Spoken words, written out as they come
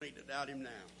doubt him now.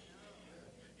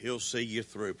 He'll see you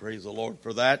through. Praise the Lord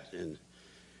for that. And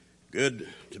good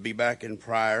to be back in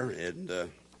prayer. And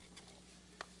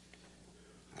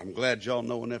I'm glad y'all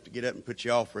know enough to get up and put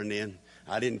your offering in.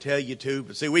 I didn't tell you to,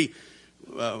 but see, we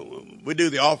do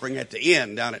the offering at the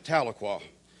end down at Tahlequah.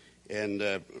 And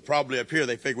probably up here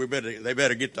they figure they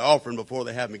better get the offering before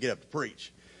they have me get up to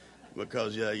preach.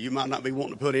 Because you might not be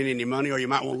wanting to put in any money, or you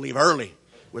might want to leave early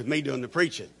with me doing the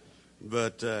preaching.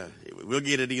 But we'll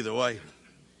get it either way.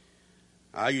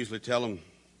 I usually tell them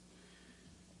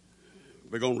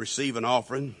we're going to receive an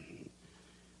offering,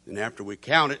 and after we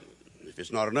count it, if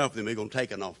it's not enough, then we're going to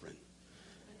take an offering.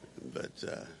 But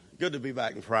good to be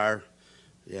back in prayer.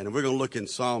 And we're going to look in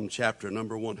Psalm chapter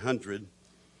number 100,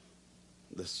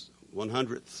 the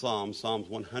 100th Psalm, Psalms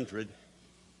 100.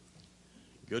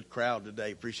 Good crowd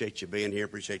today. Appreciate you being here.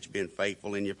 Appreciate you being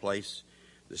faithful in your place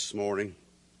this morning.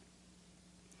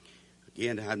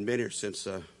 Again, I hadn't been here since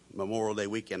Memorial Day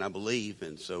weekend, I believe,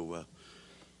 and so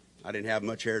I didn't have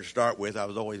much hair to start with. I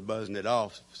was always buzzing it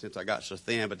off since I got so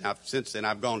thin, but now, since then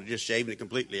I've gone to just shaving it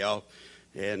completely off,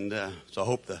 and so I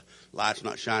hope the light's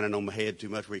not shining on my head too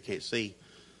much where you can't see.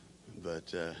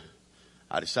 But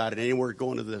I decided it ain't worth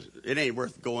going to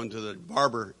the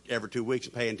barber every 2 weeks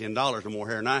and paying $10 for more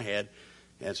hair than I had.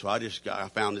 And so I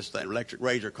found this thing, electric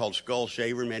razor called Skull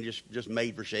Shaver, man, just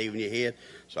made for shaving your head.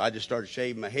 So I just started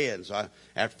shaving my head. And so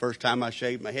after the first time I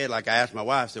shaved my head, like I asked my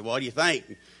wife, I said, "What do you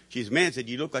think?" She said, "Man," said,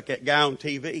 "you look like that guy on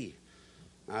TV."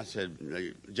 I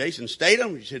said, "Jason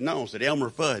Statham?" She said, "No." I said,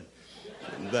 "Elmer Fudd."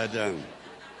 But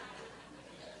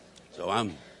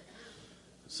so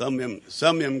some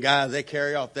of them guys, they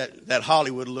carry off that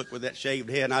Hollywood look with that shaved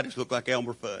head, and I just look like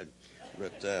Elmer Fudd.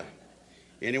 But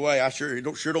anyway, I sure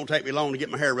don't take me long to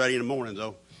get my hair ready in the morning,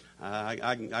 though. I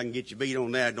can get you beat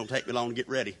on that. It don't take me long to get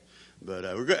ready. But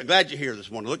we're glad you're here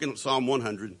this morning. Looking at Psalm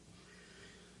 100. It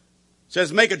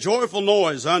says, "Make a joyful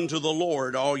noise unto the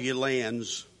Lord, all ye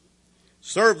lands.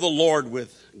 Serve the Lord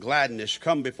with gladness.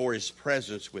 Come before his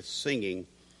presence with singing.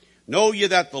 Know ye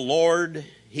that the Lord,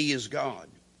 he is God.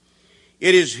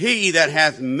 It is he that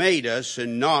hath made us,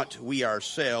 and not we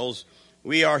ourselves.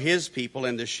 We are his people,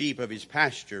 and the sheep of his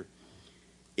pasture.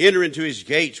 Enter into his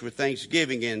gates with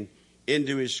thanksgiving, and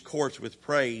into his courts with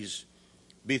praise.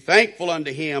 Be thankful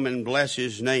unto him, and bless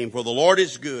his name. For the Lord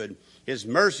is good. His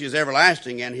mercy is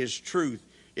everlasting, and his truth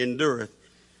endureth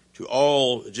to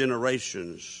all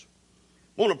generations."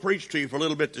 I want to preach to you for a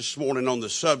little bit this morning on the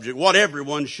subject, what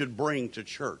everyone should bring to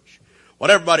church. What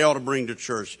everybody ought to bring to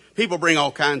church. People bring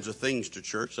all kinds of things to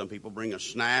church. Some people bring a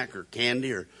snack or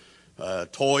candy or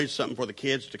toys, something for the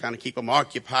kids to kind of keep them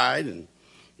occupied.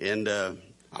 And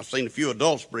I've seen a few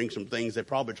adults bring some things they're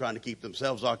probably trying to keep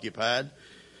themselves occupied.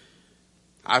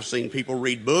 I've seen people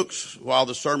read books while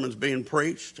the sermon's being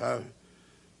preached.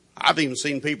 I've even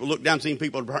seen people look down, seen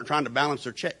people trying to balance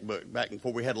their checkbook back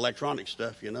before we had electronic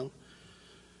stuff, you know.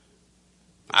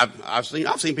 I've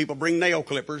seen people bring nail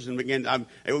clippers and begin.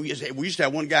 We used to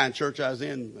have one guy in church I was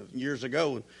in years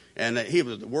ago, and he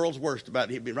was the world's worst about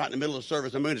it. He'd be right in the middle of the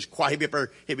service. I mean, it's quiet. He'd be up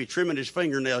there, he'd be trimming his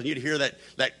fingernails, and you'd hear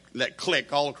that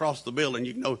click all across the building.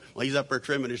 You know, well, he's up there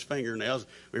trimming his fingernails.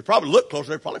 We probably look closer,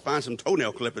 they'd probably find some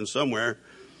toenail clippings somewhere.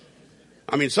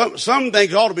 I mean, some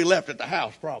things ought to be left at the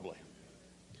house, probably.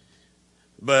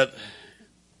 But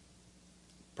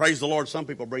praise the Lord, some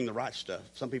people bring the right stuff.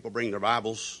 Some people bring their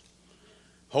Bibles.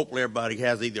 Hopefully everybody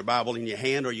has either a Bible in your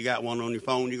hand or you got one on your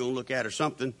phone you're going to look at or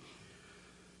something.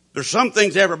 There's some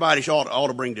things everybody ought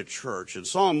to bring to church. And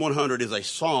Psalm 100 is a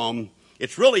psalm.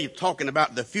 It's really talking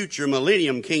about the future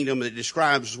millennium kingdom that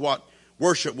describes what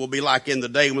worship will be like in the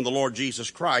day when the Lord Jesus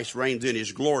Christ reigns in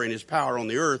his glory and his power on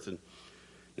the earth. And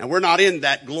now we're not in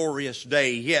that glorious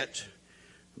day yet,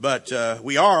 but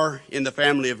we are in the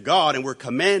family of God, and we're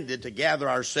commanded to gather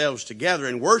ourselves together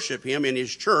and worship him in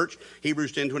his church.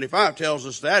 Hebrews 10:25 tells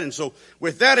us that. And so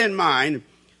with that in mind,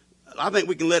 I think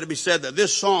we can let it be said that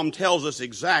this psalm tells us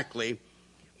exactly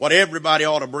what everybody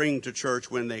ought to bring to church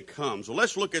when they come. So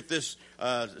let's look at this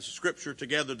scripture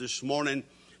together this morning.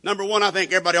 Number one, I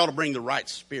think everybody ought to bring the right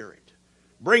spirit.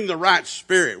 Bring the right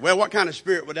spirit. Well, what kind of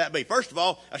spirit would that be? First of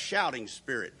all, a shouting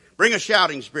spirit. Bring a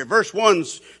shouting spirit. Verse 1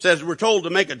 says we're told to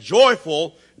make a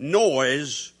joyful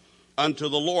noise unto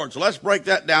the Lord. So let's break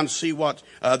that down and see what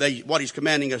he's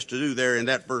commanding us to do there in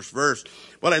that first verse.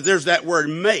 Well, there's that word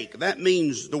make. That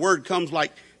means the word comes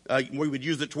like, we would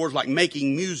use it towards like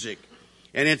making music.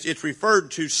 And it's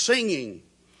referred to singing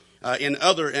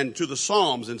and to the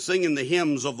Psalms and singing the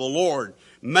hymns of the Lord.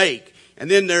 Make.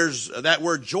 And then there's that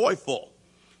word joyful.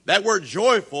 That word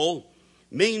joyful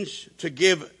means to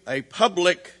give a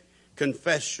public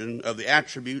confession of the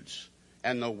attributes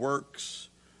and the works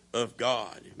of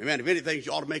God. Amen. If anything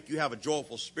ought to make you have a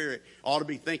joyful spirit, ought to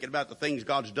be thinking about the things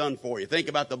God's done for you. Think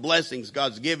about the blessings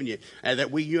God's given you and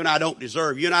that you and I don't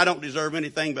deserve. You and I don't deserve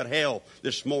anything but hell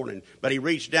this morning. But He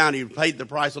reached down, He paid the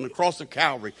price on the cross of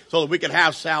Calvary so that we could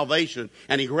have salvation.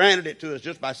 And He granted it to us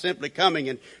just by simply coming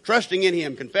and trusting in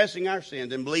Him, confessing our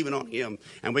sins and believing on Him.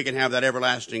 And we can have that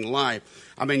everlasting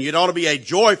life. I mean, it ought to be a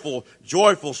joyful,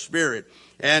 joyful spirit.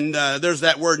 And there's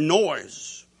that word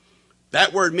noise.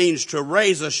 That word means to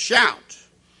raise a shout.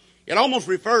 It almost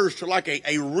refers to like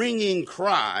a ringing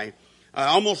cry,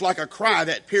 almost like a cry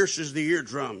that pierces the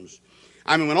eardrums.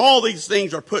 I mean, when all these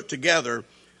things are put together,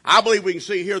 I believe we can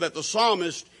see here that the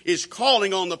psalmist is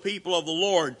calling on the people of the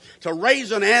Lord to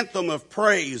raise an anthem of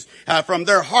praise from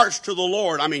their hearts to the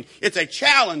Lord. I mean, it's a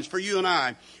challenge for you and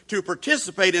I to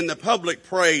participate in the public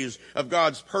praise of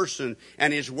God's person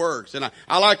and His works. And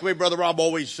I like the way Brother Rob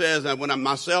always says that when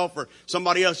myself or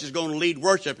somebody else is going to lead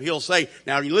worship, he'll say,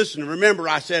 now you listen, remember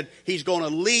I said He's going to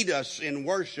lead us in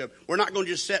worship. We're not going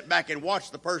to just sit back and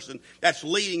watch the person that's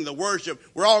leading the worship.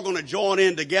 We're all going to join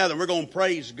in together. We're going to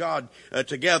praise God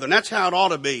together. And that's how it ought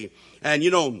to be. And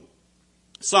you know,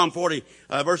 Psalm 40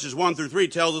 verses 1 through 3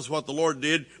 tells us what the Lord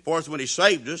did for us when He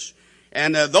saved us.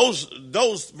 And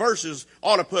those verses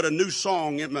ought to put a new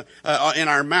song in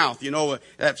our mouth. You know,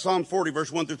 that Psalm 40 verse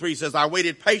 1 through 3 says, I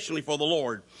waited patiently for the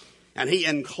Lord, and He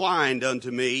inclined unto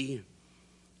me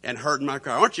and heard my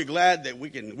cry. Aren't you glad that we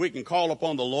can call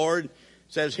upon the Lord? It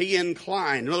says He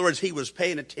inclined. In other words, He was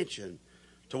paying attention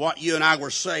to what you and I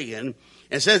were saying. And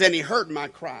it says, and He heard my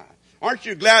cry. Aren't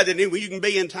you glad that you can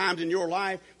be in times in your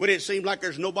life when it seems like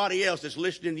there's nobody else that's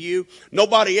listening to you,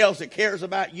 nobody else that cares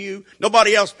about you,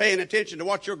 nobody else paying attention to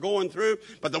what you're going through?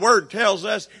 But the Word tells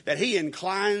us that He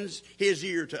inclines His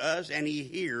ear to us and He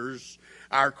hears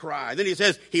our cry. Then He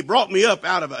says, He brought me up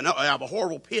out of a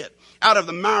horrible pit, out of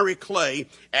the miry clay,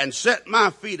 and set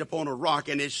my feet upon a rock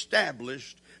and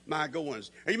established my goings.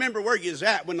 You remember where you was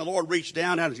at when the Lord reached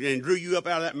down and drew you up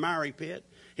out of that miry pit?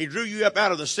 He drew you up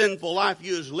out of the sinful life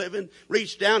you was living,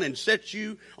 reached down and set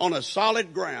you on a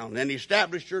solid ground and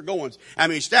established your goings. I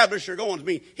mean, established your goings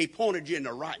means He pointed you in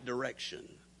the right direction.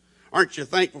 Aren't you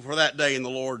thankful for that day in the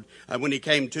Lord when He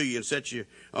came to you and set you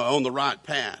on the right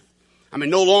path? I mean,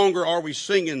 no longer are we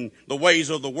singing the ways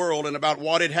of the world and about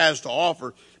what it has to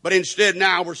offer, but instead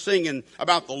now we're singing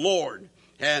about the Lord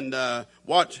and the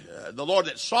Lord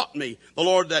that sought me, the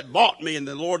Lord that bought me, and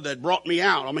the Lord that brought me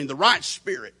out. I mean, the right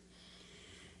spirit.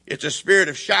 It's a spirit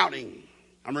of shouting.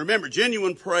 And remember,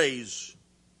 genuine praise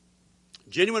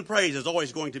is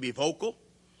always going to be vocal.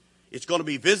 It's going to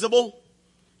be visible.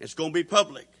 It's going to be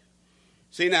public.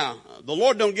 See now, the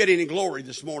Lord don't get any glory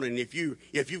this morning if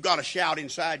you've got a shout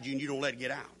inside you and you don't let it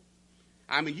get out.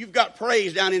 I mean, you've got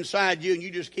praise down inside you and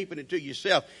you're just keeping it to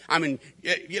yourself. I mean,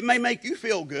 it may make you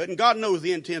feel good, and God knows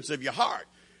the intents of your heart.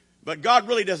 But God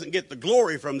really doesn't get the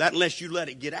glory from that unless you let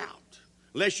it get out,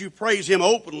 unless you praise Him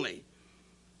openly.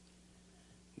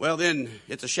 Well, then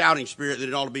it's a shouting spirit, that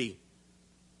it ought to be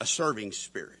a serving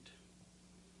spirit.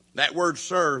 That word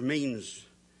serve means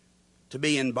to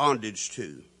be in bondage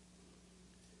to.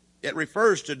 It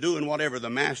refers to doing whatever the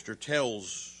master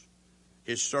tells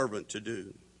his servant to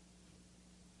do.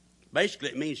 Basically,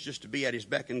 it means just to be at His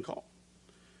beck and call.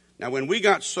 Now, when we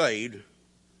got saved,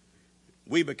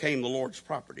 we became the Lord's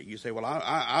property. You say, well,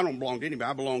 I don't belong to anybody.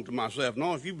 I belong to myself.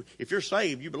 No, if you're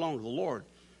saved, you belong to the Lord,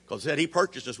 because He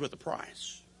purchased us with a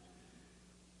price.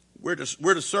 We're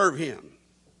to serve Him.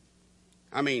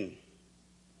 I mean,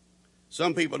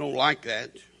 some people don't like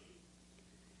that.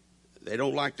 They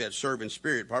don't like that serving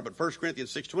spirit part. But 1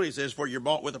 Corinthians 6:20 says, for you're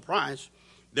bought with a price.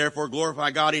 Therefore glorify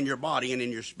God in your body and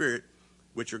in your spirit,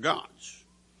 which are God's.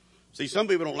 See, some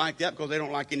people don't like that because they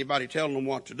don't like anybody telling them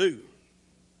what to do.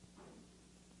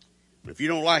 But if you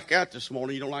don't like that this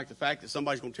morning, you don't like the fact that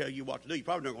somebody's going to tell you what to do, you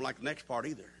probably don't going to like the next part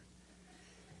either.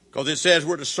 Because it says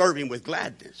we're to serve Him with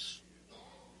gladness.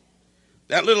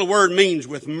 That little word means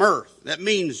with mirth. That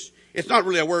means, it's not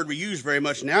really a word we use very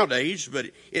much nowadays, but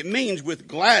it means with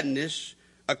gladness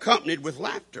accompanied with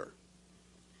laughter.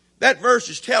 That verse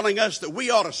is telling us that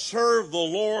we ought to serve the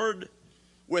Lord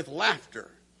with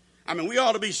laughter. I mean, we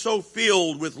ought to be so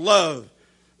filled with love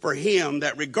for Him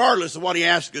that regardless of what He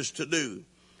asks us to do,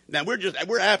 now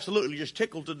we're absolutely just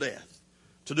tickled to death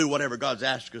to do whatever God's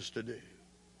asked us to do.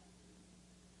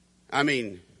 I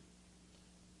mean,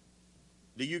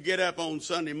 do you get up on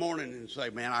Sunday morning and say,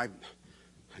 man, I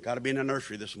got to be in the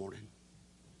nursery this morning?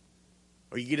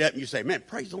 Or you get up and you say, man,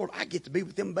 praise the Lord, I get to be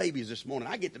with them babies this morning.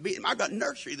 I got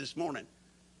nursery this morning.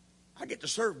 I get to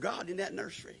serve God in that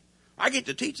nursery. I get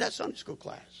to teach that Sunday school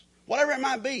class. Whatever it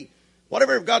might be.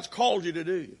 Whatever God's called you to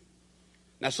do.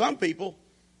 Now, some people,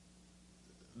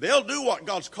 they'll do what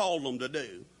God's called them to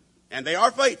do, and they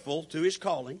are faithful to His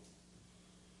calling.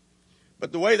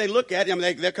 But the way they look at Him,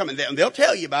 they're coming, they'll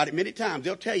tell you about it many times.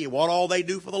 They'll tell you what all they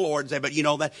do for the Lord and say, but you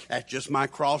know, that's just my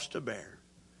cross to bear.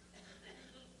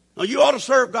 Now, you ought to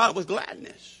serve God with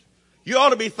gladness. You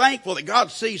ought to be thankful that God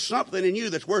sees something in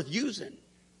you that's worth using.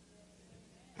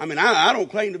 I mean, I don't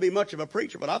claim to be much of a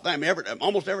preacher, but I think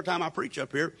almost every time I preach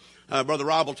up here, Brother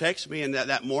Rob will text me, and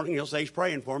that morning he'll say he's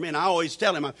praying for me, and I always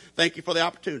tell him, thank you for the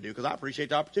opportunity, because I appreciate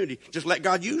the opportunity. Just let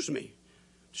God use me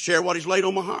to share what He's laid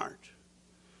on my heart.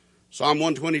 Psalm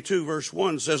 122 verse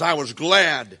 1 says, I was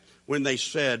glad when they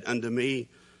said unto me,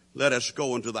 let us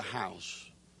go into the house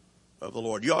of the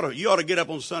Lord. You ought to get up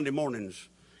on Sunday mornings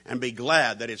and be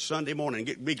glad that it's Sunday morning.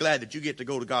 Be glad that you get to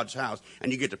go to God's house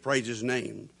and you get to praise His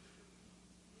name.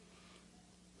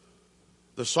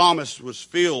 The psalmist was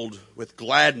filled with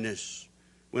gladness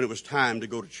when it was time to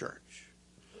go to church.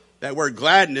 That word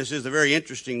gladness is a very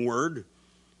interesting word.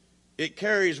 It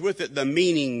carries with it the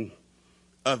meaning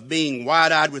of being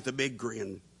wide-eyed with a big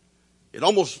grin. It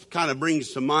almost kind of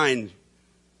brings to mind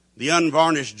the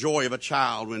unvarnished joy of a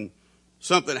child when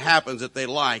something happens that they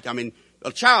like. I mean,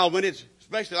 a child, when it's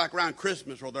especially like around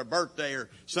Christmas or their birthday or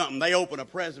something, they open a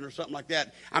present or something like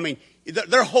that. I mean,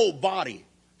 their whole body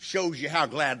shows you how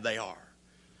glad they are.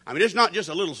 I mean, it's not just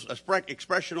a little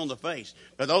expression on the face,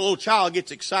 but the little child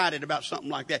gets excited about something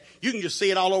like that. You can just see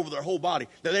it all over their whole body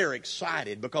that they're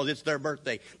excited because it's their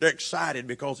birthday. They're excited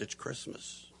because it's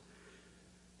Christmas.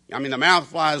 I mean, the mouth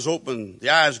flies open, the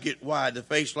eyes get wide, the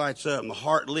face lights up, and the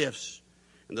heart lifts,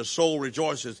 and the soul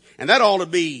rejoices. And that ought to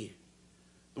be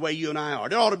the way you and I are.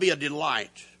 There ought to be a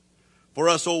delight for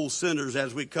us old sinners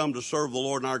as we come to serve the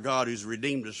Lord and our God who's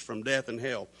redeemed us from death and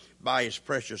hell by His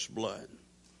precious blood.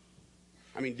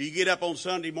 I mean, do you get up on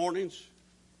Sunday mornings?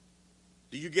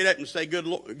 Do you get up and say,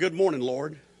 good morning,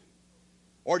 Lord?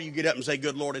 Or do you get up and say,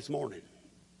 good Lord, it's morning?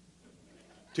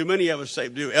 Too many of us say,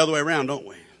 do it the other way around, don't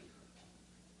we?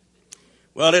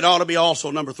 Well, it ought to be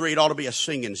also, number 3, it ought to be a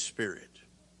singing spirit.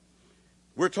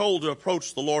 We're told to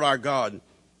approach the Lord our God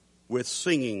with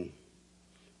singing.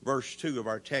 Verse 2 of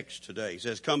our text today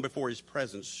says, come before His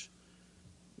presence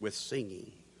with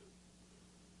singing.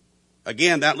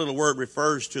 Again, that little word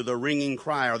refers to the ringing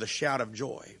cry or the shout of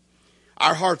joy.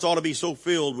 Our hearts ought to be so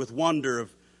filled with wonder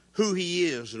of who He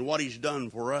is and what He's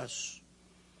done for us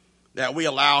that we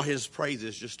allow His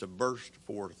praises just to burst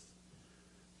forth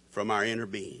from our inner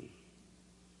being.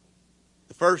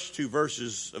 The first 2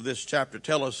 verses of this chapter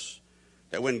tell us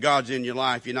that when God's in your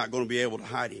life, you're not going to be able to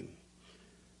hide Him.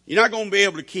 You're not going to be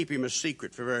able to keep Him a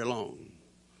secret for very long.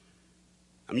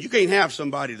 I mean, you can't have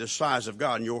somebody the size of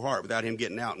God in your heart without Him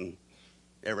getting out and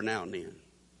every now and then.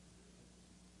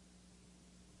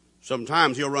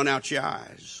 Sometimes He'll run out your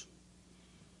eyes.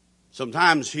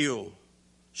 Sometimes He'll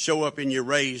show up in your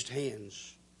raised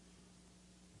hands.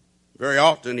 Very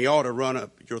often He ought to run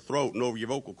up your throat and over your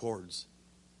vocal cords,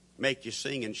 make you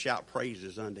sing and shout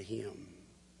praises unto Him.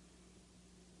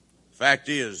 Fact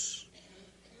is,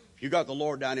 if you got the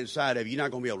Lord down inside of you, you're not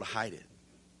going to be able to hide it.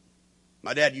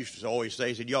 My dad used to always say,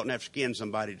 he said, you oughtn't have to skin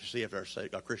somebody to see if they're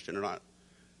a Christian or not.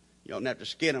 You oughtn't have to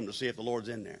skin them to see if the Lord's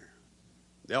in there.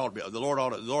 The Lord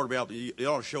ought to be able to, they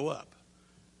ought to show up.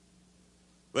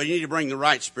 But you need to bring the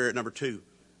right spirit. Number 2, you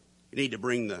need to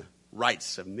bring the right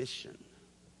submission.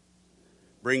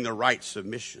 Bring the right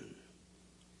submission.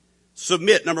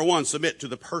 Submit, number 1, submit to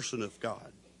the person of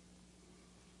God.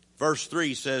 Verse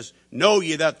 3 says, know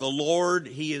ye that the Lord,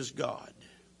 He is God.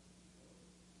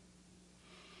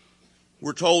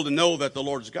 We're told to know that the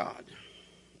Lord's God.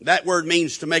 That word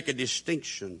means to make a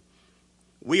distinction.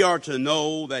 We are to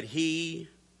know that He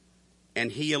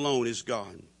and He alone is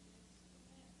God.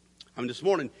 I mean, this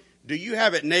morning, do you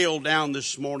have it nailed down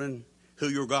this morning who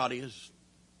your God is?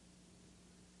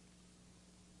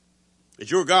 Is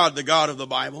your God the God of the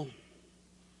Bible?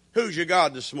 Who's your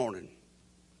God this morning?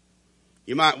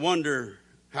 You might wonder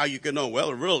how you can know.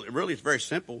 Well, really it's very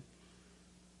simple.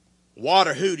 What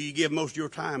or who do you give most of your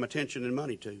time, attention, and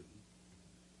money to?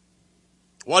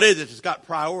 What is it that's got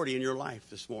priority in your life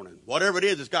this morning? Whatever it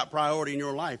is that's got priority in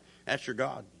your life, that's your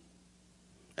God.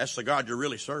 That's the God you're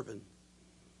really serving.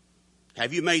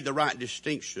 Have you made the right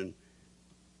distinction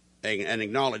and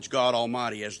acknowledged God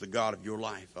Almighty as the God of your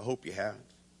life? I hope you have.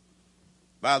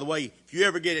 By the way, if you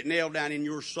ever get it nailed down in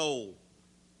your soul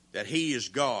that He is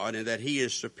God and that He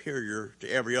is superior to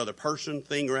every other person,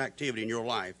 thing, or activity in your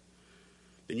life,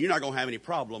 then you're not going to have any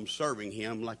problem serving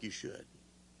Him like you should.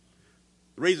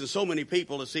 The reason so many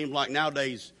people, it seems like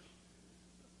nowadays,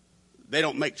 They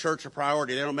don't make church a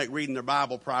priority. They don't make reading their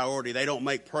Bible priority. They don't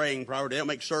make praying priority. They don't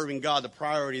make serving God the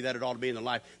priority that it ought to be in their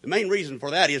life. The main reason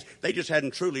for that is they just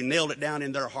hadn't truly nailed it down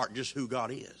in their heart just who God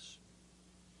is.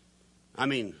 I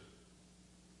mean,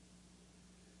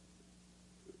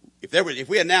 if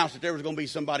we announced that there was going to be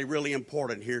somebody really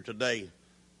important here today,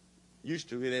 used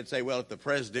to they'd say, well, if the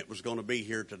president was going to be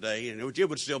here today, and it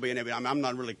would still be. I'm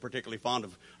not really particularly fond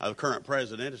of the current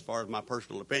president as far as my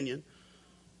personal opinion,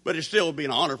 but it still would be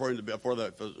an honor for him to be, for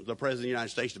the president of the United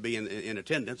States to be in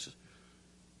attendance.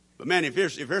 But man, if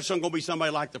there's going to be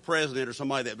somebody like the president or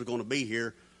somebody that was going to be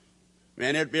here,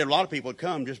 man, there'd be a lot of people that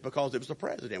come just because it was the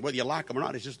president, whether you like them or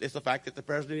not. It's the fact that the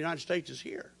president of the United States is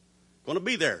here, going to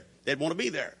be there. They'd want to be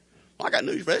there. Well, I got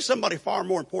news for you. There's somebody far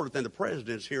more important than the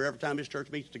president's here every time this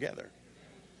church meets together.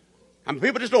 I mean,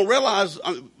 people just don't realize.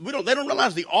 They don't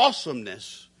realize the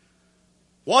awesomeness,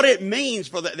 what it means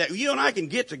for that you and I can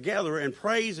get together and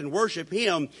praise and worship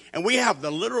Him, and we have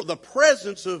the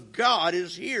presence of God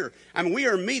is here. I mean, we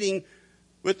are meeting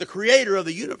with the Creator of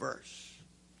the universe.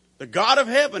 The God of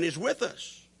heaven is with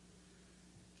us.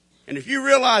 And if you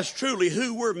realize truly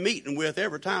who we're meeting with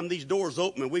every time these doors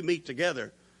open and we meet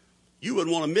together, you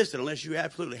wouldn't want to miss it unless you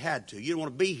absolutely had to. You don't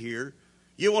want to be here.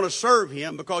 You want to serve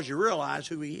Him because you realize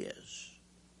who He is.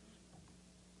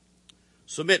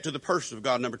 Submit to the person of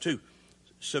God. Number 2,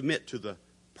 submit to the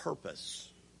purpose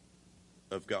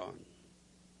of God.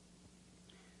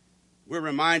 We're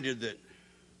reminded that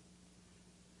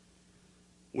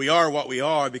we are what we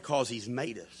are because He's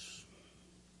made us.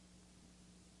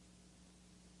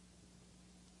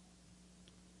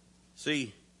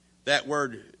 See, that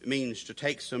word means to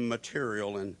take some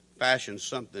material and fashion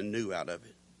something new out of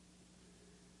it.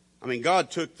 I mean, God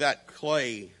took that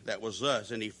clay that was us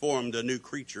and He formed a new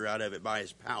creature out of it by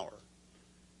His power.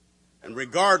 And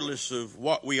regardless of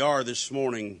what we are this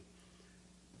morning,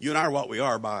 you and I are what we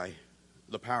are by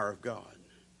the power of God.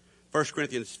 1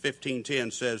 Corinthians 15:10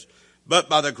 says, "But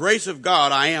by the grace of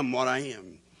God I am what I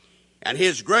am. And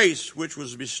His grace which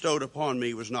was bestowed upon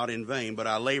me was not in vain, but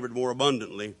I labored more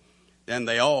abundantly than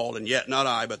they all, and yet not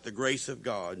I, but the grace of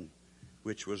God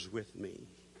which was with me."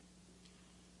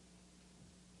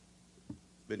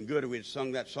 Been good if we'd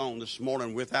sung that song this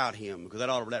morning, "Without Him," because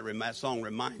that song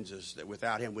reminds us that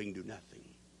without Him we can do nothing.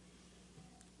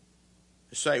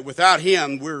 Say, without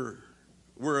Him we're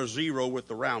a zero with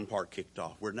the round part kicked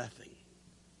off. We're nothing.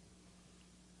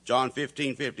 John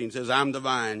 15:15 says, "I'm the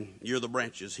vine, you're the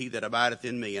branches. He that abideth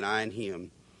in me, and I in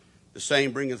him, the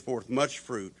same bringeth forth much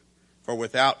fruit. For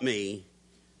without me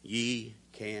ye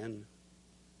can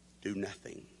do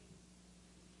nothing."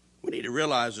 We need to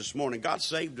realize this morning, God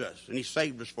saved us, and He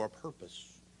saved us for a purpose.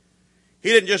 He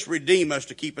didn't just redeem us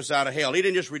to keep us out of hell. He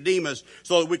didn't just redeem us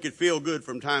so that we could feel good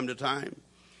from time to time.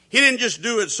 He didn't just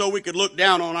do it so we could look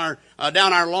down on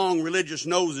our long religious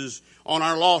noses on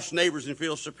our lost neighbors and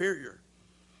feel superior.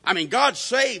 I mean, God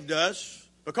saved us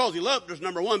because He loved us,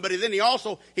 number one, but then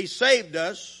He saved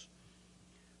us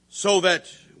so that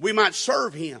we might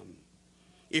serve Him.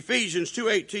 Ephesians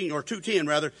 2:18 or 2:10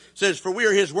 rather says, "For we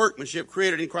are His workmanship,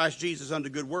 created in Christ Jesus unto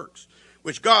good works,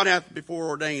 which God hath before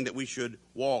ordained that we should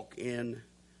walk in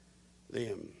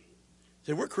them."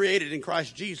 So we're created in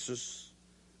Christ Jesus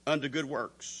unto good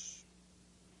works.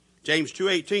 James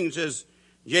 2:18 says,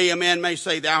 "Yea, a man may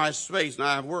say, Thou hast faith, and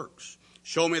I have works.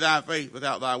 Show me thy faith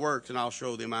without thy works, and I'll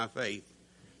show thee my faith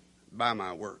by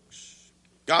my works."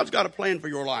 God's got a plan for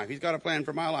your life. He's got a plan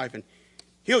for my life, and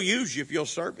He'll use you if you'll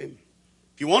serve Him.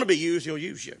 If you want to be used, He'll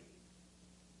use you.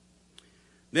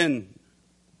 Then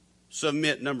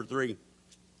submit, number 3,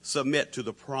 submit to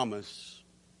the promise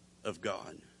of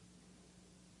God.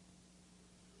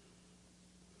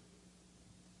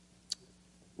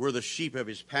 We're the sheep of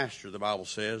His pasture, the Bible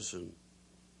says, and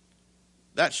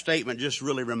that statement just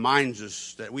really reminds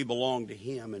us that we belong to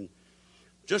Him. And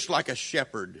just like a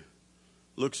shepherd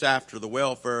looks after the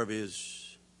welfare of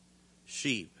his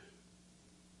sheep,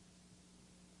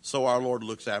 so our Lord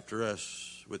looks after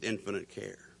us with infinite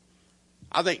care.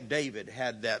 I think David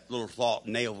had that little thought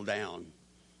nailed down,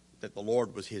 that the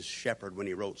Lord was his shepherd, when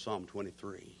he wrote Psalm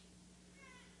 23.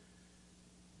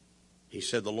 He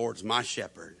said, "The Lord's my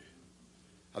shepherd."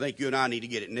 I think you and I need to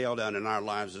get it nailed down in our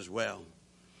lives as well.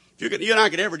 If you and I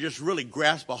could ever just really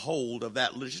grasp a hold of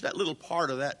that, just that little part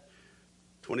of that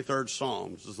 23rd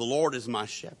Psalm, says, "The Lord is my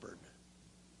shepherd."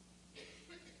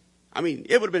 I mean,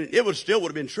 it still would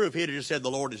have been true if he had just said,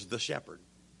 "The Lord is the shepherd."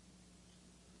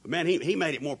 But man, he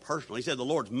made it more personal. He said, "The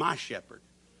Lord's my shepherd."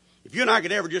 If you and I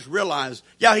could ever just realize,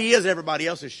 yeah, He is everybody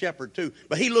else's shepherd too,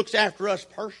 but He looks after us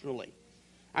personally.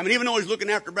 I mean, even though he's looking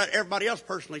after everybody else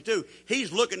personally too,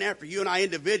 he's looking after you and I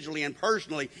individually and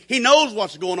personally. He knows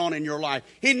what's going on in your life.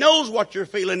 He knows what you're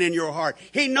feeling in your heart.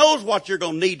 He knows what you're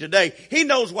going to need today. He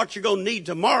knows what you're going to need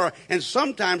tomorrow. And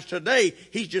sometimes today,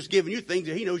 he's just giving you things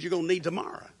that he knows you're going to need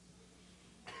tomorrow.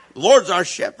 The Lord's our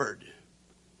shepherd.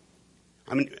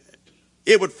 I mean,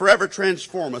 it would forever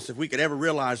transform us if we could ever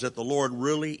realize that the Lord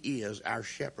really is our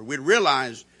shepherd. We'd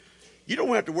realize you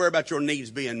don't have to worry about your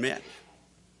needs being met.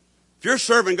 If you're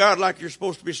serving God like you're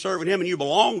supposed to be serving Him and you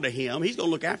belong to Him, He's going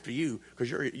to look after you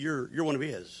because you're one of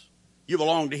His. You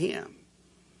belong to Him.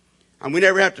 And we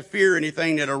never have to fear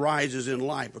anything that arises in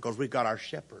life because we've got our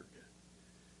shepherd.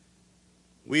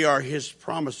 We are His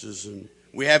promises and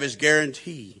we have His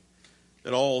guarantee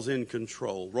that all's in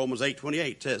control. Romans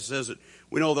 8:28 says that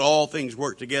we know that all things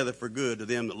work together for good to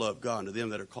them that love God and to them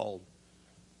that are called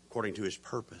according to His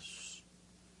purpose.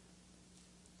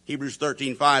 Hebrews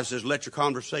 13:5 says, let your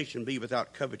conversation be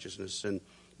without covetousness and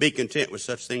be content with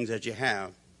such things as you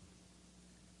have.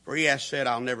 For He has said,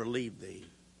 I'll never leave thee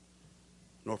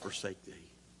nor forsake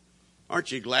thee.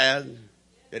 Aren't you glad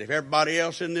that if everybody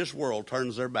else in this world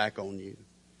turns their back on you,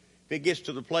 if it gets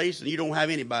to the place and you don't have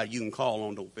anybody you can call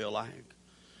on, don't feel like,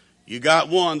 you got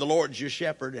one, the Lord's your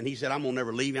shepherd, and He said, I'm going to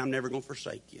never leave you, I'm never going to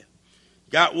forsake you.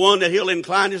 Got one that He'll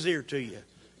incline His ear to you.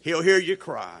 He'll hear you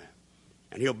cry.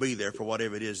 And He'll be there for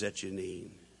whatever it is that you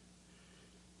need.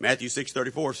 Matthew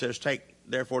 6:34 says, take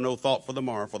therefore no thought for the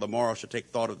morrow shall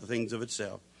take thought of the things of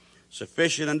itself.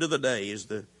 Sufficient unto the day is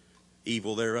the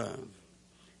evil thereof.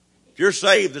 If you're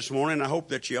saved this morning, I hope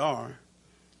that you are,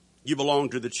 you belong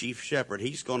to the chief shepherd.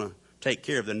 He's going to take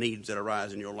care of the needs that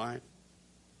arise in your life.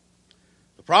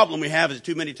 The problem we have is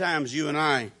too many times you and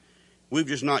I, we've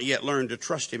just not yet learned to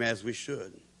trust Him as we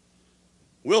should.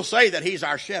 We'll say that He's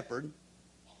our shepherd.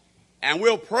 And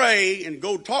we'll pray and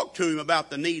go talk to Him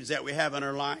about the needs that we have in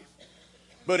our life.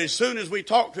 But as soon as we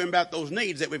talk to Him about those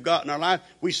needs that we've got in our life,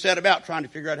 we set about trying to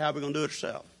figure out how we're going to do it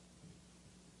ourselves.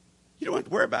 You don't have to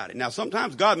worry about it. Now,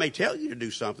 sometimes God may tell you to do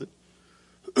something.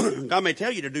 God may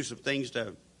tell you to do some things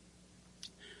to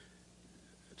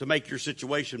make your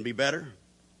situation be better.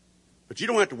 But you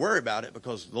don't have to worry about it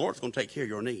because the Lord's going to take care of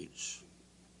your needs.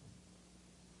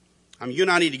 I mean, you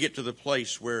and I need to get to the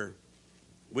place where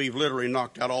we've literally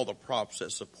knocked out all the props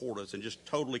that support us and just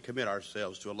totally commit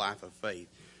ourselves to a life of faith.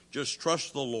 Just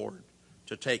trust the Lord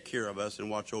to take care of us and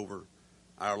watch over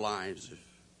our lives.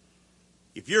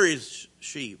 If you're His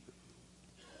sheep,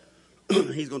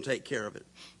 He's going to take care of it.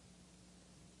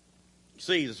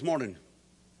 See, this morning,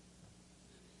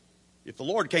 if the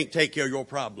Lord can't take care of your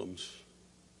problems,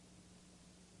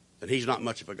 then He's not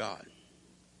much of a God.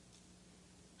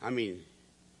 I mean,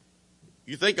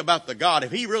 you think about the God,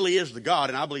 if He really is the God,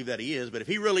 and I believe that He is, but if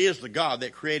He really is the God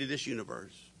that created this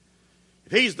universe,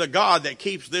 if He's the God that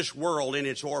keeps this world in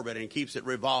its orbit and keeps it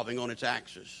revolving on its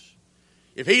axis,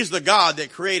 if He's the God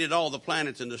that created all the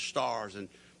planets and the stars and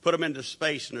put them into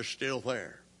space and they're still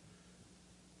there,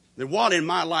 then what in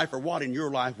my life or what in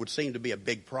your life would seem to be a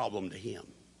big problem to Him?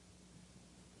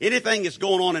 Anything that's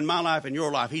going on in my life and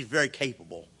your life, He's very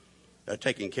capable of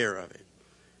taking care of it.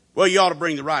 Well, you ought to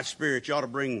bring the right spirit. You ought to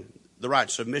bring the right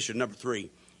submission. Number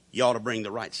 3, you ought to bring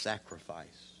the right sacrifice.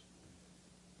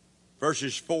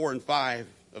 Verses 4 and 5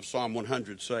 of Psalm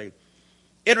 100 say,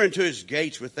 enter into His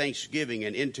gates with thanksgiving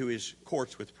and into His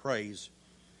courts with praise.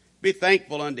 Be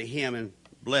thankful unto Him and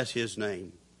bless His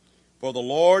name. For the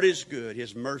Lord is good,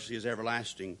 His mercy is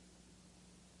everlasting,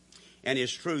 and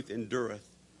His truth endureth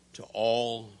to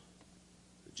all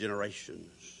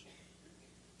generations.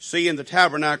 See, in the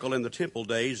tabernacle in the temple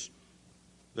days,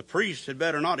 the priest had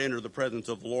better not enter the presence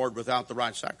of the Lord without the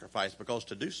right sacrifice, because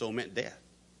to do so meant death.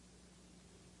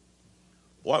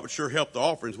 Boy, it would sure help the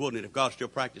offerings, wouldn't it, if God still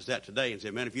practiced that today and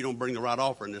said, man, if you don't bring the right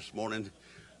offering this morning,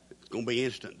 it's going to be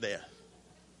instant death.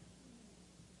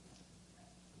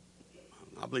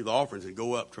 I believe the offerings would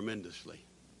go up tremendously.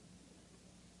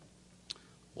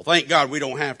 Well, thank God we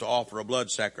don't have to offer a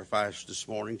blood sacrifice this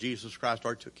morning. Jesus Christ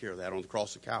already took care of that on the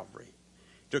cross of Calvary.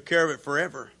 He took care of it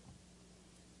forever.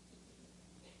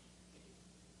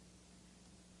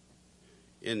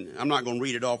 And I'm not going to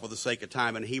read it off for the sake of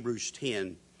time. In Hebrews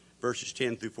 10, verses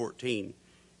 10 through 14,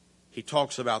 he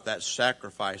talks about that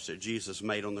sacrifice that Jesus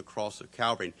made on the cross of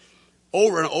Calvary.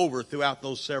 Over and over throughout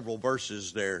those several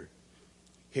verses there,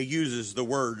 he uses the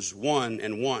words one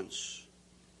and once,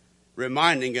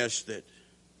 reminding us that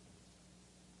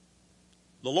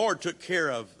the Lord took care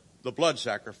of the blood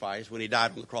sacrifice when He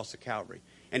died on the cross of Calvary.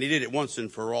 And He did it once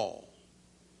and for all.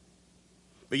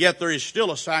 But yet there is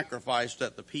still a sacrifice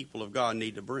that the people of God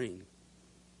need to bring.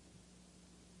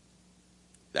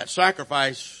 That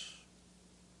sacrifice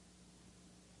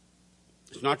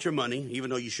It's not your money, even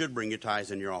though you should bring your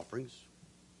tithes and your offerings.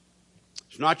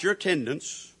 It's not your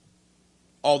attendance,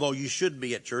 although you should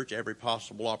be at church every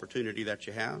possible opportunity that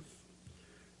you have.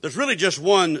 There's really just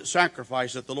one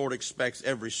sacrifice that the Lord expects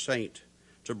every saint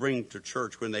to bring to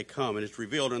church when they come, and it's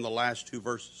revealed in the last two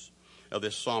verses of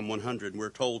this Psalm 100. We're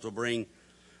told to bring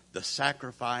the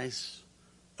sacrifice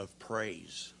of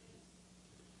praise.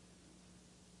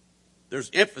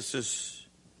 There's emphasis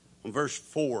on verse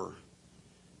 4.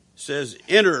 It says,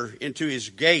 enter into his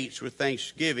gates with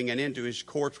thanksgiving and into his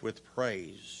courts with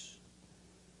praise.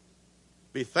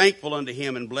 Be thankful unto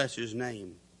him and bless his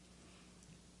name.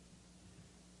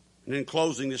 And in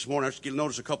closing this morning, I just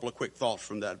notice a couple of quick thoughts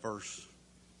from that verse.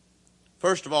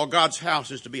 First of all, God's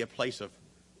house is to be a place of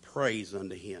praise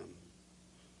unto him.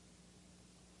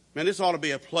 Man, this ought to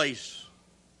be a place.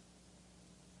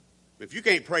 If you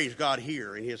can't praise God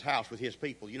here in his house with his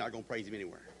people, you're not going to praise him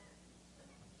anywhere.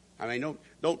 I mean,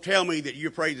 don't tell me that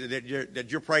you're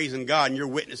praising God and you're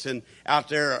witnessing out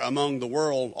there among the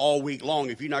world all week long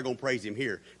if you're not going to praise him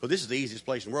here. Because this is the easiest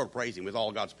place in the world to praise him with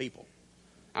all God's people.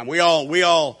 And we all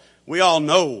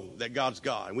know that God's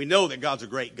God. And we know that God's a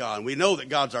great God. And we know that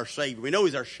God's our Savior. We know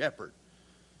he's our shepherd.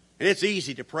 And it's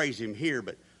easy to praise him here,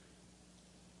 but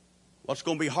what's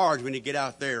going to be hard when you get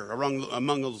out there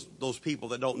among those people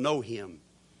that don't know him?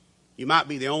 You might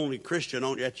be the only Christian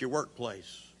at your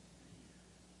workplace.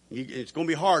 It's going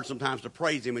to be hard sometimes to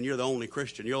praise him when you're the only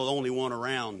Christian. You're the only one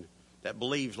around that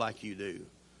believes like you do.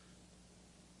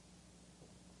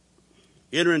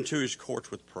 Enter into his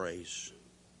courts with praise.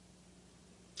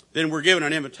 Then we're given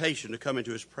an invitation to come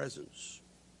into his presence.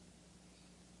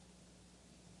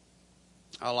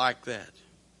 I like that.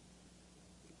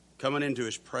 Coming into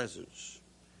his presence.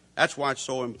 That's why it's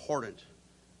so important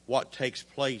what takes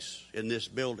place in this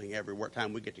building every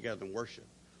time we get together and worship.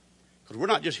 Because we're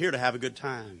not just here to have a good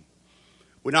time.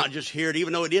 We're not just here to,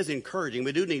 even though it is encouraging,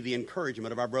 we do need the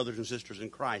encouragement of our brothers and sisters in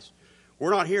Christ.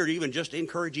 We're not here to even just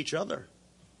encourage each other.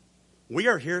 We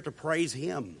are here to praise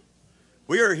him.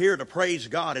 We are here to praise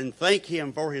God and thank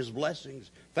him for his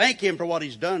blessings. Thank him for what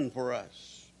he's done for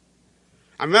us.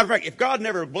 As a matter of fact, if God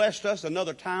never blessed us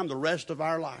another time the rest of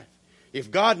our life,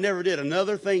 if God never did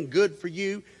another thing good for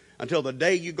you until the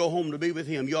day you go home to be with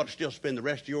him, you ought to still spend the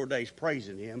rest of your days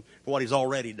praising him for what he's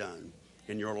already done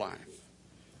in your life.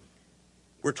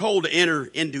 We're told to enter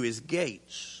into his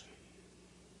gates.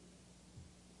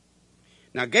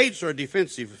 Now, gates are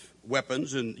defensive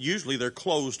weapons, and usually they're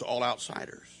closed to all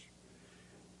outsiders.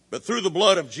 But through the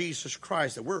blood of Jesus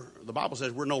Christ, the Bible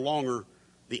says we're no longer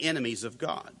the enemies of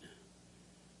God.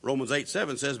 Romans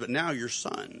 8:7 says, but now you're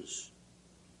sons.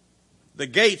 The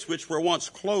gates which were once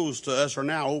closed to us are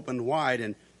now opened wide.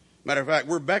 And matter of fact,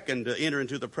 we're beckoned to enter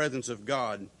into the presence of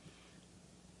God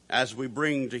as we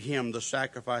bring to him the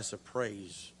sacrifice of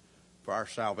praise for our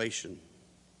salvation.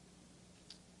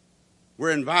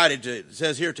 We're invited to, it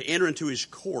says here, to enter into his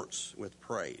courts with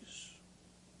praise.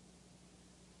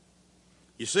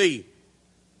 You see,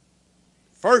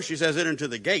 first he says enter into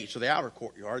the gates of the outer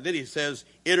courtyard. Then he says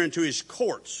enter into his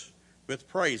courts with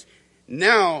praise.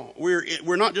 Now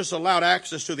we're not just allowed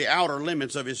access to the outer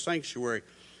limits of his sanctuary,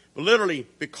 but literally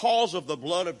because of the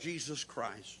blood of Jesus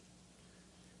Christ,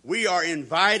 we are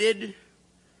invited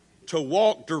to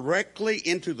walk directly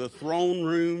into the throne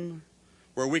room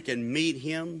where we can meet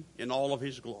him in all of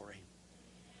his glory.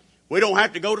 We don't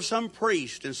have to go to some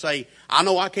priest and say, I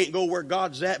know I can't go where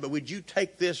God's at, but would you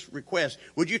take this request?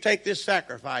 Would you take this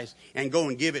sacrifice and go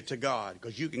and give it to God?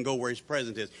 Because you can go where his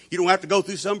presence is. You don't have to go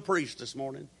through some priest this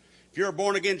morning. If you're a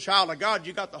born-again child of God,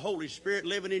 you got the Holy Spirit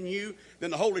living in you, then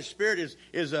the Holy Spirit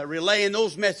is relaying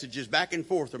those messages back and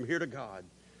forth from here to God.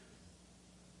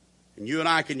 And you and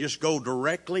I can just go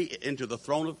directly into the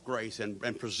throne of grace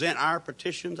and present our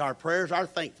petitions, our prayers, our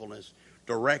thankfulness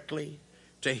directly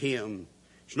to him.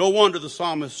 It's no wonder the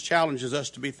psalmist challenges us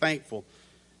to be thankful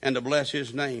and to bless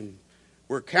his name.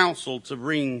 We're counseled to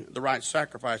bring the right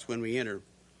sacrifice when we enter.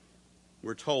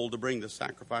 We're told to bring the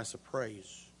sacrifice of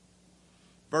praise.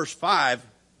 Verse 5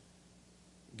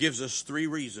 gives us 3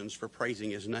 reasons for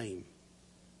praising his name.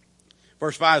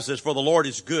 Verse 5 says, for the Lord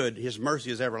is good, his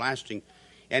mercy is everlasting,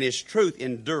 and his truth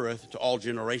endureth to all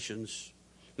generations.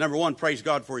 Number 1, praise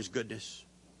God for his goodness.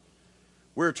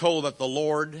 We're told that the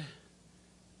Lord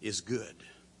is good.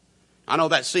 I know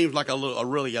that seems like a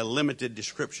really limited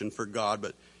description for God,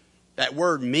 but that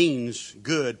word means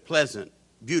good, pleasant,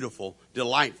 beautiful,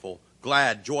 delightful,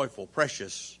 glad, joyful,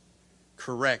 precious,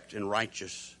 correct, and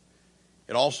righteous.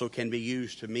 It also can be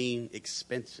used to mean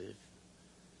expensive.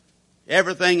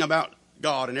 Everything about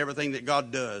God and everything that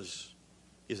God does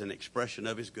is an expression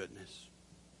of his goodness.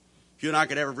 If you and I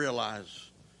could ever realize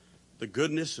the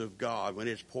goodness of God, when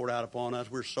it's poured out upon us,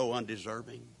 we're so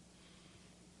undeserving.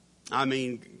 I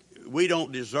mean, we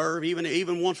don't deserve,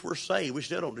 even once we're saved, we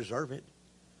still don't deserve it.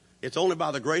 It's only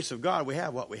by the grace of God we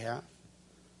have what we have.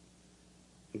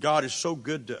 God is so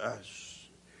good to us.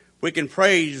 We can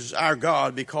praise our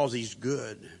God because He's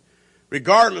good.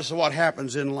 Regardless of what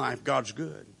happens in life, God's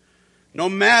good. No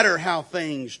matter how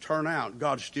things turn out,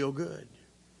 God's still good.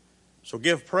 So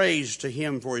give praise to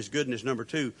Him for His goodness. Number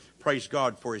 2, praise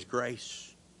God for His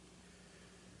grace.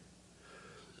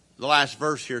 The last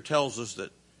verse here tells us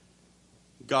that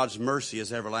God's mercy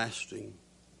is everlasting.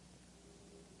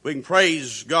 We can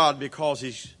praise God because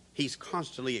He's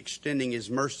constantly extending His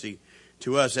mercy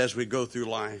to us as we go through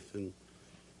life. And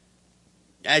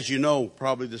as you know,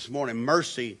 probably this morning,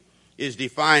 mercy is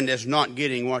defined as not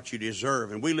getting what you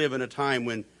deserve. And we live in a time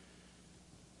when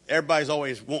everybody's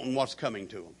always wanting what's coming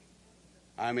to them.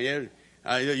 I mean,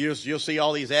 you'll see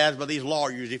all these ads by these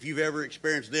lawyers. If you've ever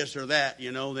experienced this or that,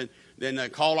 then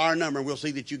call our number and we'll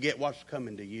see that you get what's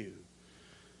coming to you.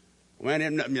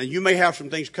 Man, you may have some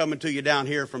things coming to you down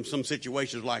here from some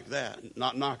situations like that.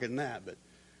 Not knocking that, but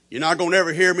you're not going to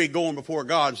ever hear me going before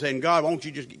God and saying, God,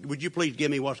 would you please give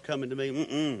me what's coming to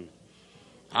me?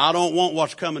 I don't want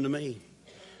what's coming to me.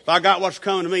 If I got what's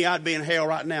coming to me, I'd be in hell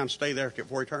right now and stay there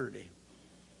for eternity.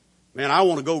 Man, I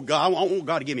want to go, God. I want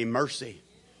God to give me mercy.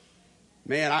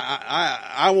 Man,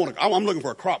 I'm looking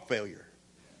for a crop failure.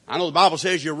 I know the Bible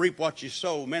says you reap what you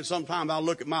sow. Man, sometimes I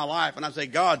look at my life and I say,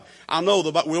 God, I know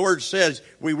the word says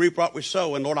we reap what we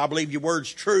sow. And Lord, I believe your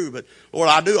word's true. But Lord,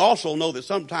 I do also know that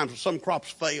sometimes some crops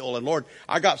fail. And Lord,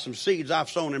 I got some seeds I've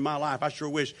sown in my life. I sure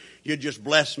wish you'd just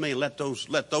bless me and let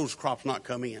those crops not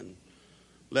come in.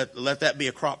 Let that be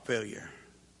a crop failure.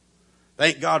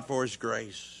 Thank God for His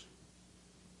grace.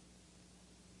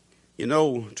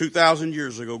 2,000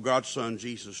 years ago, God's Son,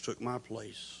 Jesus, took my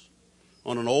place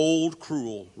on an old,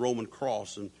 cruel Roman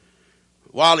cross. And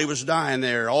while He was dying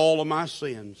there, all of my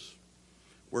sins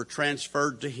were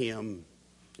transferred to Him,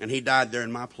 and He died there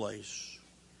in my place.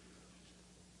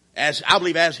 I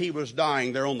believe as He was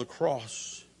dying there on the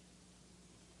cross,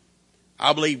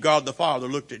 I believe God the Father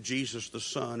looked at Jesus the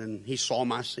Son, and He saw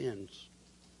my sins.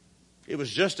 It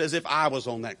was just as if I was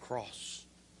on that cross,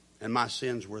 and my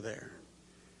sins were there.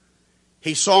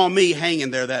 He saw me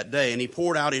hanging there that day, and He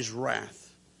poured out His wrath.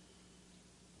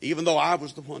 Even though I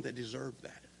was the one that deserved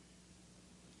that.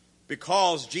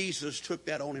 Because Jesus took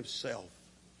that on Himself,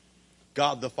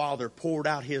 God the Father poured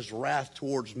out His wrath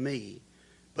towards me,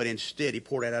 but instead He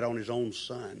poured it out on His own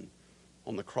Son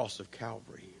on the cross of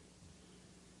Calvary.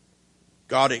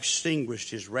 God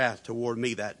extinguished His wrath toward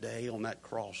me that day on that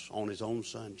cross on His own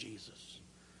Son, Jesus.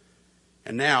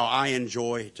 And now I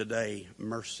enjoy today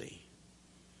mercy.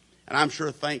 And I'm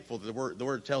sure thankful that the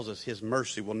Word tells us His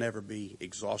mercy will never be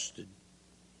exhausted.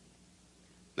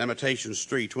 Lamentations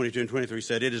 3:22 and 23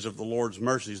 said, it is of the Lord's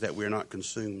mercies that we are not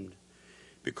consumed,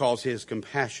 because His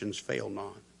compassions fail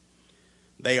not.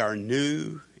 They are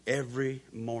new every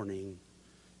morning,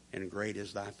 and great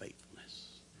is thy faithfulness.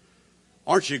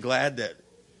 Aren't you glad that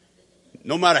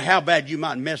no matter how bad you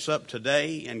might mess up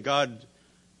today, and God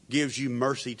gives you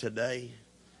mercy today,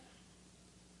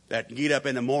 that you get up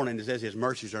in the morning and says His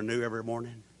mercies are new every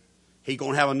morning? He's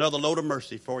going to have another load of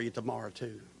mercy for you tomorrow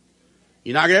too.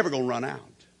 You're not ever going to run out.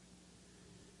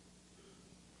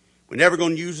 We're never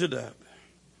going to use it up.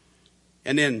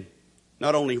 And then,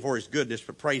 not only for His goodness,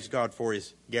 but praise God for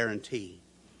His guarantee.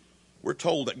 We're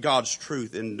told that God's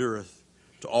truth endureth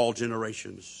to all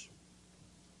generations.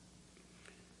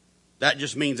 That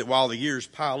just means that while the years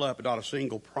pile up, not a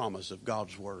single promise of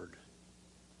God's Word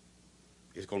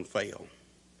is going to fail.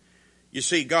 You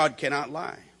see, God cannot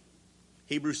lie.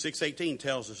 Hebrews 6:18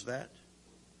 tells us that.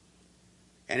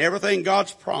 And everything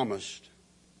God's promised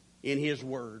in His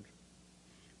Word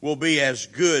will be as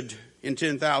good in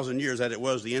 10,000 years as it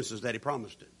was the instant that He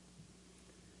promised it.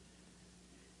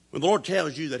 When the Lord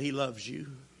tells you that He loves you,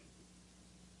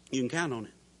 you can count on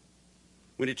it.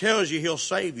 When He tells you He'll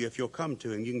save you if you'll come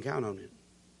to Him, you can count on it.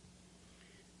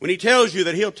 When He tells you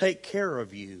that He'll take care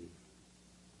of you,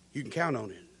 you can count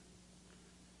on it.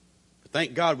 But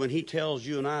thank God when He tells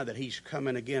you and I that He's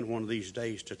coming again one of these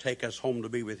days to take us home to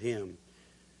be with Him,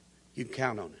 you can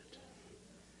count on it.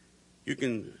 You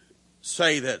can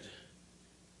say that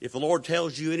if the Lord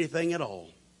tells you anything at all,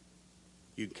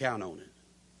 you can count on it.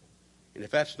 And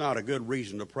if that's not a good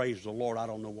reason to praise the Lord, I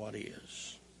don't know what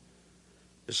is.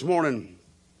 This morning,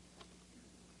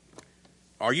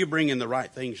 are you bringing the right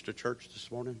things to church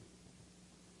this morning?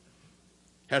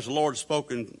 Has the Lord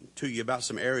spoken to you about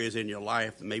some areas in your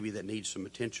life that maybe that need some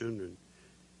attention? And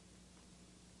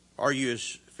are you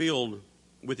as filled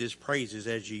with His praises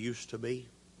as you used to be?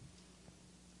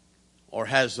 Or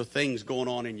has the things going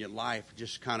on in your life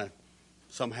just kind of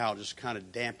somehow just kind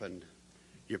of dampened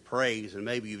your praise, and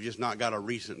maybe you've just not got a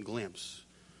recent glimpse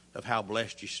of how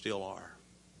blessed you still are?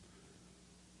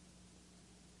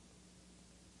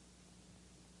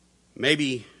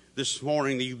 Maybe this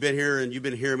morning you've been here and you've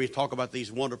been hearing me talk about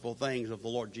these wonderful things of the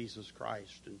Lord Jesus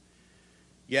Christ. And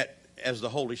yet, as the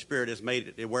Holy Spirit has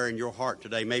made it aware in your heart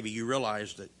today, maybe you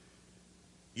realize that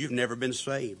you've never been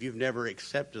saved. You've never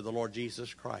accepted the Lord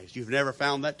Jesus Christ. You've never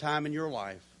found that time in your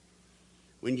life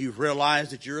when you've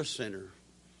realized that you're a sinner,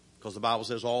 because the Bible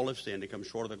says all have sinned and come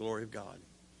short of the glory of God.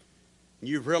 And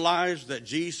you've realized that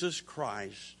Jesus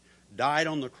Christ died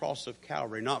on the cross of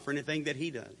Calvary, not for anything that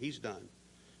He's done,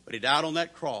 but He died on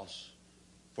that cross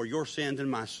for your sins and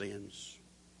my sins.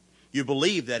 You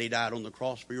believe that He died on the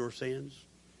cross for your sins.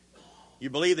 You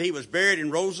believe that He was buried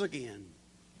and rose again.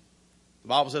 The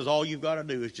Bible says all you've got to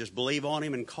do is just believe on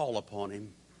Him and call upon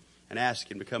Him and ask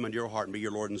Him to come into your heart and be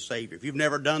your Lord and Savior. If you've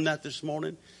never done that this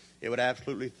morning, it would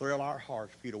absolutely thrill our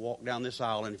hearts for you to walk down this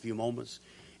aisle in a few moments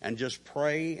and just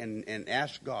pray and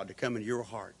ask God to come into your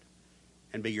heart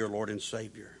and be your Lord and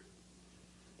Savior.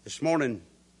 This morning,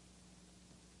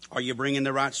 are you bringing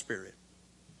the right spirit?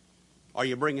 Are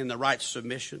you bringing the right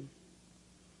submission?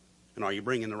 And are you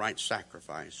bringing the right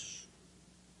sacrifice?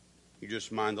 You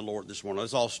just mind the Lord this morning.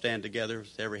 Let's all stand together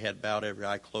with every head bowed, every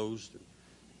eye closed.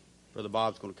 Brother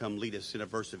Bob's going to come lead us in a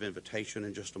verse of invitation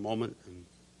in just a moment. And